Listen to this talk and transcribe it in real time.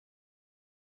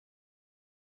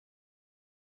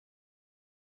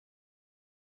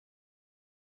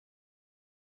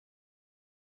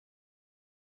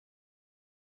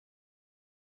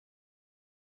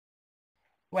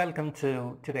Welcome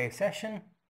to today's session.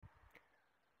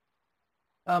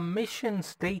 A mission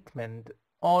statement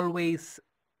always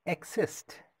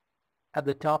exists at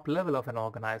the top level of an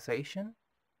organization.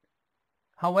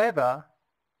 However,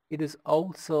 it is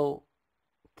also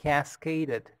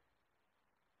cascaded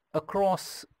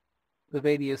across the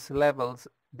various levels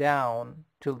down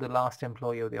to the last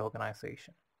employee of the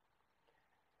organization.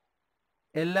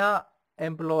 എല്ലാ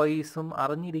എംപ്ലോയീസും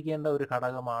അറിഞ്ഞിരിക്കേണ്ട ഒരു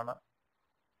ഘടകമാണ്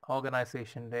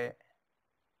ഓർഗനൈസേഷൻ്റെ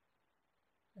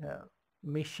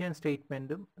mission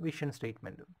സ്റ്റേറ്റ്മെൻറ്റും vision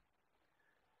സ്റ്റേറ്റ്മെൻറ്റും.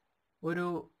 ഒരു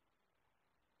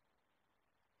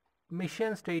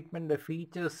mission സ്റ്റേറ്റ്മെൻറ്റിൻ്റെ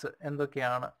features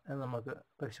എന്തൊക്കെയാണ് എന്ന് നമുക്ക്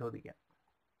പരിശോധിക്കാം.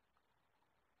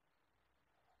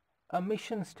 A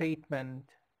mission statement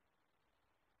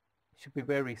should be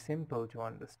very simple to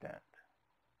understand.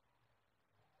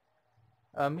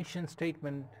 A mission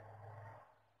statement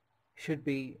should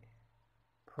be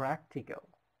practical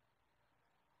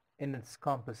in its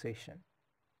composition.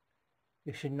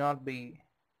 It should not be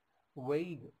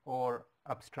vague or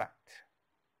abstract.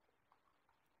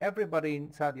 Everybody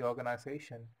inside the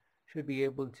organization should be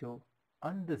able to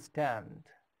understand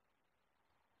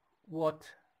what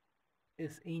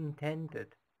is intended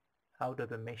out of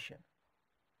the mission.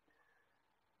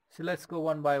 So let's go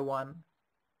one by one.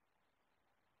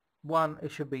 One,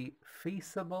 it should be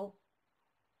feasible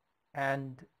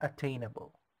and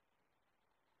attainable.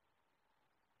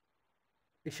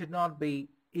 It should not be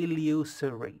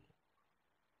illusory.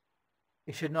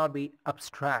 It should not be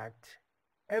abstract.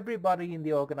 Everybody in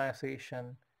the organization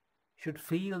should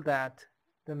feel that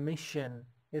the mission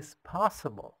is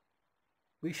possible.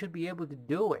 We should be able to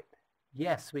do it.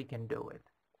 Yes, we can do it.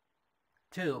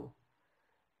 Two,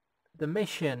 the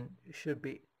mission should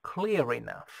be clear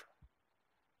enough.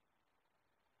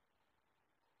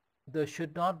 There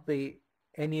should not be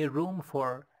any room for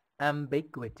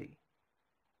ambiguity.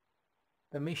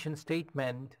 The mission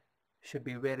statement should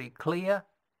be very clear,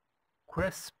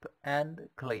 crisp, and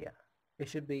clear. It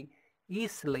should be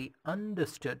easily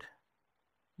understood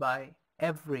by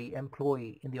every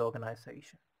employee in the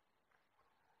organization.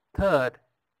 Third,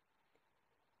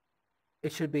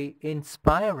 it should be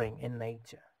inspiring in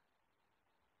nature.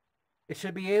 It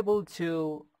should be able to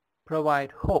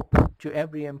provide hope to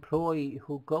every employee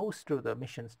who goes through the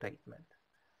mission statement.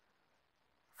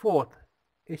 Fourth,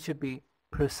 it should be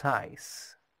precise.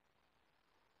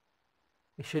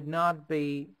 It should not be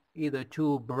either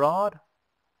too broad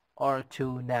or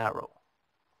too narrow.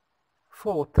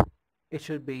 Fourth, it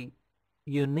should be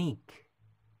unique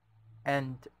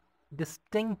and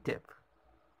distinctive.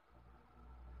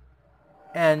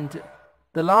 And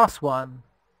the last one,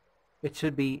 it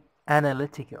should be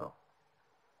analytical.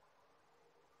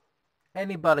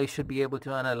 Anybody should be able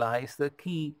to analyze the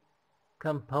key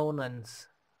components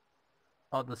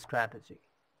of the strategy.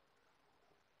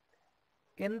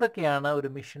 എന്തൊക്കെയാണ് ഒരു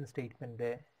mission statement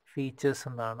features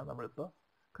എന്നാണ് നമ്മളിപ്പോൾ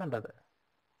കണ്ടത്.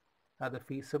 അത്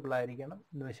feasible ആയിരിക്കണം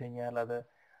എന്ന് വെച്ച് കഴിഞ്ഞാൽ അത്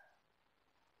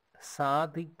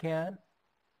സാധിക്കാൻ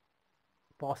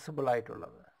പോസിബിൾ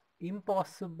ആയിട്ടുള്ളത്.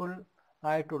 ഇംപോസിബിൾ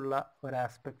ആയിട്ടുള്ള ഒരു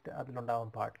ആസ്പെക്റ്റ് അതിലുണ്ടാവാൻ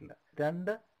പാടില്ല.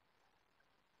 രണ്ട്,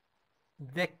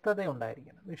 വ്യക്തത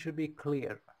ഉണ്ടായിരിക്കണം. It should be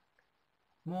clear.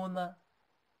 മൂന്ന്,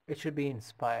 ഇറ്റ് ഷുഡ് ബി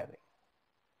ഇൻസ്പയറിങ്.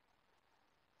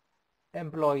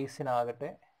 എംപ്ലോയീസിനാകട്ടെ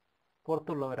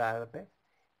പുറത്തുള്ളവരാകട്ടെ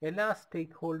എല്ലാ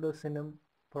സ്റ്റേക്ക് ഹോൾഡേഴ്സിനും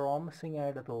പ്രോമിസിംഗ്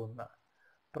ആയിട്ട് തോന്നുന്ന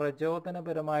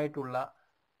പ്രചോദനപരമായിട്ടുള്ള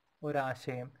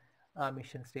ഒരാശയം ആ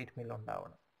മിഷൻ സ്റ്റേറ്റ്മെൻറ്റിൽ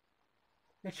ഉണ്ടാവണം.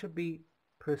 It should be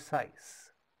precise.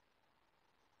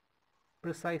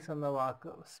 Precise എന്ന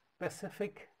വാക്ക്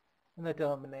സ്പെസിഫിക് എന്ന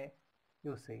ടേമിനെ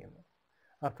യൂസ് ചെയ്യുന്നു,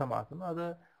 അർത്ഥമാക്കുന്നു. അത്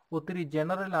ഒത്തിരി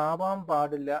ജനറൽ ആവാൻ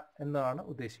പാടില്ല എന്നാണ്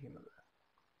ഉദ്ദേശിക്കുന്നത്.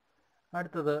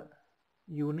 അടുത്തത്,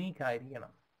 യുണീക്ക്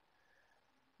ആയിരിക്കണം.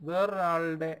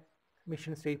 വേറൊരാളുടെ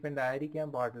മിഷൻ സ്റ്റേറ്റ്മെൻ്റ് ആയിരിക്കാൻ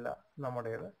പാടില്ല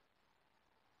നമ്മുടേത്.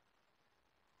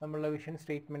 നമ്മളുടെ വിഷൻ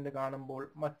സ്റ്റേറ്റ്മെൻറ്റ് കാണുമ്പോൾ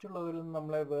മറ്റുള്ളവരിൽ നിന്ന്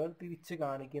നമ്മളെ വേർതിരിച്ച്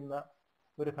കാണിക്കുന്ന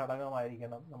ഒരു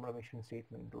ഘടകമായിരിക്കണം നമ്മുടെ മിഷൻ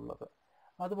സ്റ്റേറ്റ്മെൻറ്റിലുള്ളത്.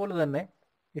 അതുപോലെ തന്നെ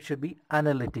ഇറ്റ് ഷുഡ് ബി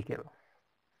അനലിറ്റിക്കൽ.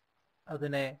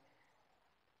 അതിനെ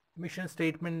മിഷൻ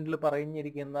സ്റ്റേറ്റ്മെൻറ്റിൽ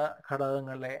പറഞ്ഞിരിക്കുന്ന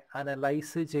ഘടകങ്ങളെ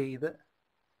അനലൈസ് ചെയ്ത്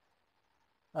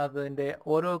അതിൻ്റെ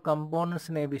ഓരോ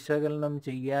കമ്പോണൻസിനെ വിശകലനം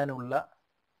ചെയ്യാനുള്ള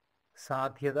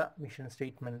സാധ്യത മിഷൻ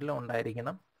സ്റ്റേറ്റ്മെൻറ്റിൽ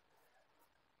ഉണ്ടായിരിക്കണം.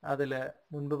 അതിൽ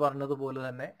മുൻപ് പറഞ്ഞതുപോലെ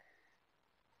തന്നെ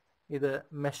ഇത്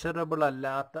മെഷറബിൾ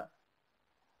അല്ലാത്ത,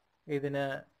 ഇതിന്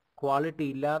ക്വാളിറ്റി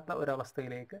ഇല്ലാത്ത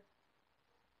ഒരവസ്ഥയിലേക്ക്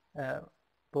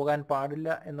പോകാൻ പാടില്ല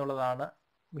എന്നുള്ളതാണ്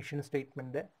മിഷൻ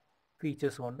സ്റ്റേറ്റ്മെൻറ്റ്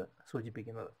ഫീച്ചേഴ്സ് കൊണ്ട്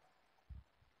സൂചിപ്പിക്കുന്നത്.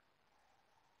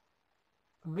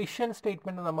 വിഷൻ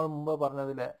സ്റ്റേറ്റ്മെൻറ്റ് നമ്മൾ മുമ്പ്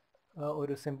പറഞ്ഞതിൽ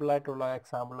ഒരു സിമ്പിളായിട്ടുള്ള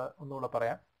എക്സാമ്പിൾ ഒന്നുകൂടെ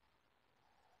പറയാം.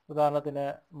 ഉദാഹരണത്തിന്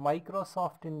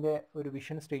മൈക്രോസോഫ്റ്റിൻ്റെ ഒരു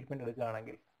വിഷൻ സ്റ്റേറ്റ്മെൻറ്റ്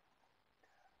എടുക്കുകയാണെങ്കിൽ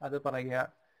അത് പറയുക,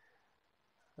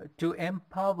 to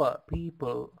empower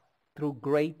people through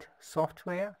great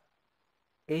software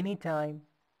any time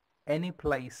any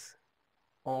place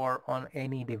or on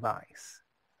any device.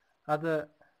 അത്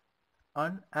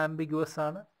അൺആംബിഗ്വസ്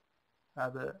ആണ്,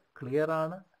 അത് ക്ലിയർ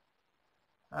ആണ്,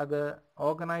 അത്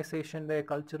ഓർഗനൈസേഷൻ്റെ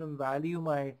കൾച്ചറും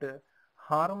വാല്യൂവുമായിട്ട്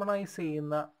ഹാർമണൈസ്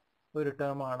ചെയ്യുന്ന ഒരു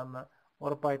ടേമാണെന്ന്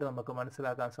ഉറപ്പായിട്ട് നമുക്ക്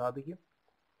മനസ്സിലാക്കാൻ സാധിക്കും.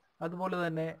 അതുപോലെ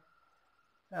തന്നെ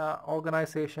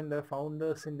ഓർഗനൈസേഷൻ്റെ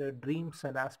ഫൗണ്ടേഴ്സിൻ്റെ ഡ്രീംസ്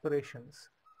ആൻഡ് ആസ്പിറേഷൻസ്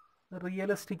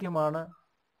റിയലിസ്റ്റിക്കുമാണ്,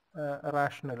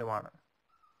 റാഷണലുമാണ്.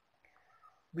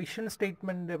 വിഷൻ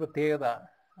സ്റ്റേറ്റ്മെൻറ്റിൻ്റെ പ്രത്യേകത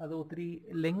അത് ഒത്തിരി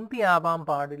ലെങ്തി ആവാൻ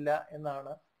പാടില്ല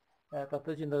എന്നാണ്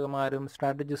തത്വചിന്തകന്മാരും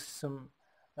സ്ട്രാറ്റജിസ്റ്റും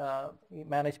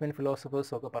മാനേജ്മെൻറ്റ്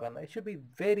ഫിലോസഫേഴ്സും ഒക്കെ പറയുന്നത്. It should be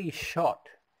very short.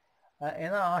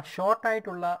 എന്നാൽ ആ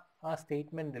ഷോർട്ടായിട്ടുള്ള ആ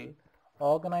സ്റ്റേറ്റ്മെൻറ്റിൽ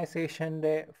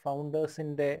ഓർഗനൈസേഷൻ്റെ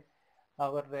ഫൗണ്ടേഴ്സിൻ്റെ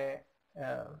അവരുടെ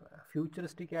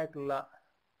ഫ്യൂച്ചറിസ്റ്റിക് ആയിട്ടുള്ള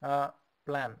ആ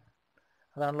പ്ലാൻ,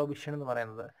 അതാണല്ലോ വിഷൻ എന്ന്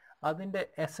പറയുന്നത്, അതിൻ്റെ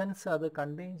എസൻസ് അത്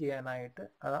കണ്ടെയ്ൻ ചെയ്യാനായിട്ട്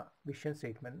ആ വിഷൻ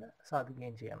സ്റ്റേറ്റ്മെൻറ്റിന്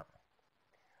സാധിക്കുകയും ചെയ്യണം.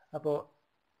 അപ്പോൾ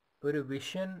ഒരു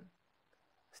vision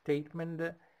statement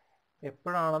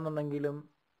എപ്പോഴാണെന്നുണ്ടെങ്കിലും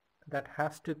that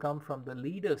has to come from the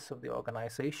leaders of the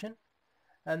organization,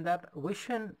 and that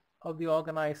vision of the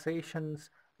organization's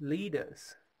leaders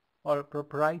or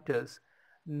proprietors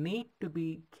need to be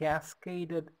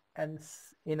cascaded and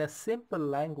in a simple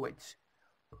language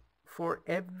for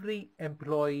every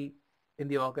employee in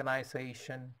the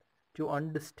organization to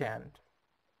understand,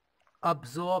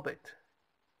 absorb it,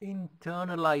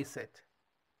 internalize it,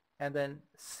 and then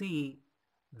see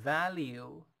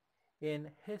value in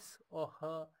his or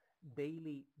her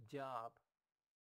daily job